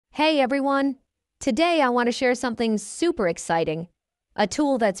Hey everyone! Today I want to share something super exciting. A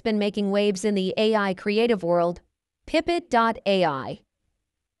tool that's been making waves in the AI creative world, Pippit.ai.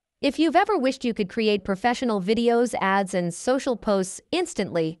 If you've ever wished you could create professional videos, ads, and social posts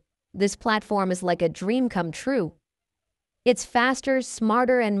instantly, this platform is like a dream come true. It's faster,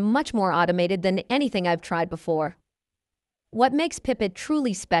 smarter, and much more automated than anything I've tried before. What makes Pippit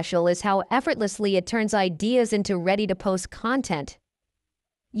truly special is how effortlessly it turns ideas into ready-to-post content.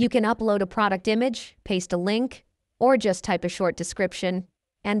 You can upload a product image, paste a link, or just type a short description,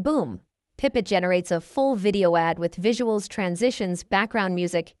 and boom, Pippit generates a full video ad with visuals, transitions, background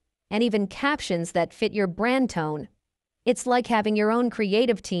music, and even captions that fit your brand tone. It's like having your own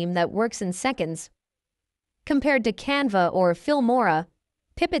creative team that works in seconds. Compared to Canva or Filmora,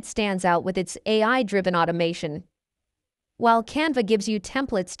 Pippit stands out with its AI-driven automation. While Canva gives you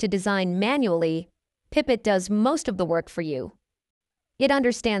templates to design manually, Pippit does most of the work for you. It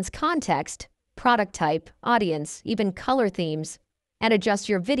understands context, product type, audience, even color themes, and adjusts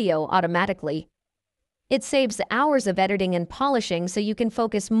your video automatically. It saves hours of editing and polishing so you can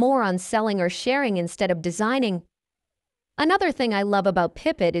focus more on selling or sharing instead of designing. Another thing I love about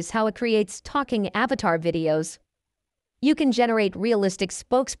Pippit is how it creates talking avatar videos. You can generate realistic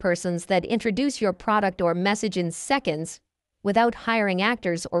spokespersons that introduce your product or message in seconds without hiring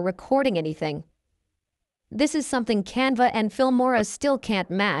actors or recording anything. This is something Canva and Filmora still can't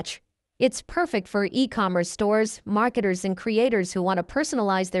match. It's perfect for e-commerce stores, marketers, and creators who want to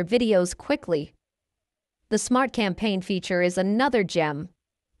personalize their videos quickly. The Smart Campaign feature is another gem.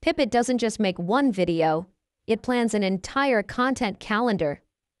 Pippit doesn't just make one video, it plans an entire content calendar.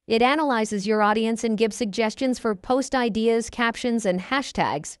 It analyzes your audience and gives suggestions for post ideas, captions, and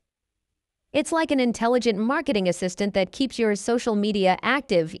hashtags. It's like an intelligent marketing assistant that keeps your social media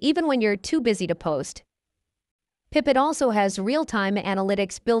active even when you're too busy to post. Pippit also has real-time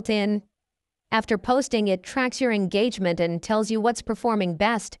analytics built in. After posting, it tracks your engagement and tells you what's performing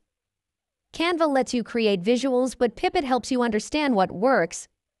best. Canva lets you create visuals, but Pippit helps you understand what works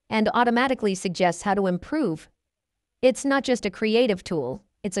and automatically suggests how to improve. It's not just a creative tool,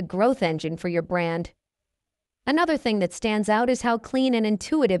 it's a growth engine for your brand. Another thing that stands out is how clean and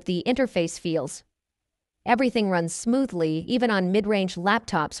intuitive the interface feels. Everything runs smoothly, even on mid-range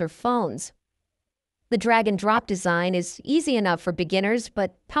laptops or phones. The drag-and-drop design is easy enough for beginners,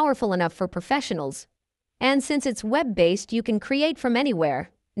 but powerful enough for professionals. And since it's web-based, you can create from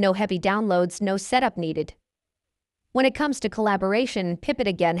anywhere. No heavy downloads, no setup needed. When it comes to collaboration, Pippit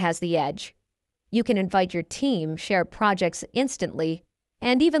again has the edge. You can invite your team, share projects instantly,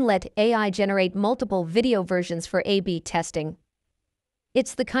 and even let AI generate multiple video versions for A/B testing.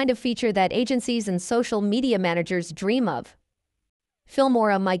 It's the kind of feature that agencies and social media managers dream of.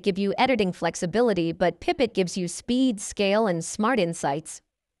 Filmora might give you editing flexibility, but Pippit gives you speed, scale, and smart insights.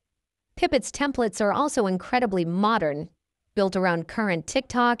 Pippit's templates are also incredibly modern, built around current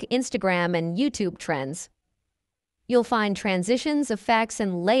TikTok, Instagram, and YouTube trends. You'll find transitions, effects,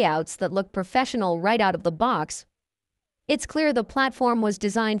 and layouts that look professional right out of the box. It's clear the platform was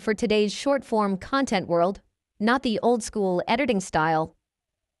designed for today's short-form content world, not the old-school editing style.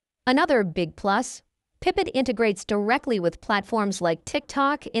 Another big plus, Pippit integrates directly with platforms like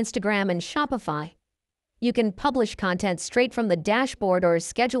TikTok, Instagram, and Shopify. You can publish content straight from the dashboard or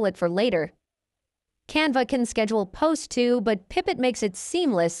schedule it for later. Canva can schedule posts too, but Pippit makes it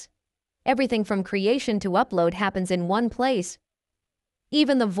seamless. Everything from creation to upload happens in one place.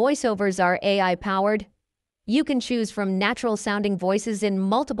 Even the voiceovers are AI-powered. You can choose from natural-sounding voices in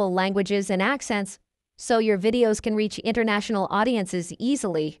multiple languages and accents, so your videos can reach international audiences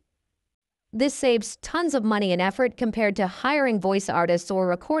easily. This saves tons of money and effort compared to hiring voice artists or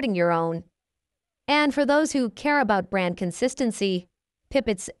recording your own. And for those who care about brand consistency,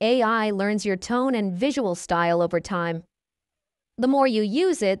 Pippit's AI learns your tone and visual style over time. The more you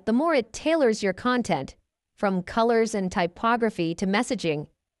use it, the more it tailors your content, from colors and typography to messaging.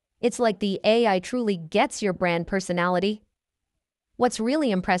 It's like the AI truly gets your brand personality. What's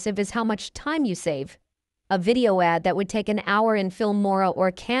really impressive is how much time you save. A video ad that would take an hour in Filmora or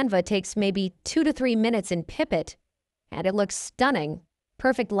Canva takes maybe 2 to 3 minutes in Pippit, and it looks stunning.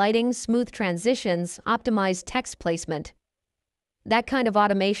 Perfect lighting, smooth transitions, optimized text placement. That kind of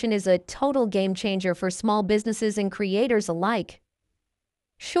automation is a total game changer for small businesses and creators alike.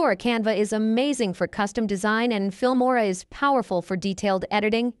 Sure, Canva is amazing for custom design and Filmora is powerful for detailed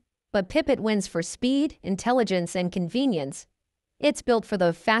editing, but Pippit wins for speed, intelligence, and convenience. It's built for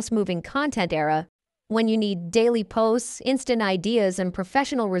the fast-moving content era, when you need daily posts, instant ideas, and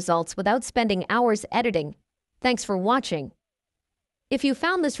professional results without spending hours editing. Thanks for watching. If you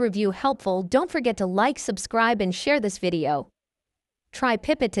found this review helpful, don't forget to like, subscribe, and share this video. Try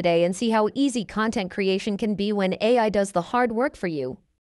Pippit today and see how easy content creation can be when AI does the hard work for you.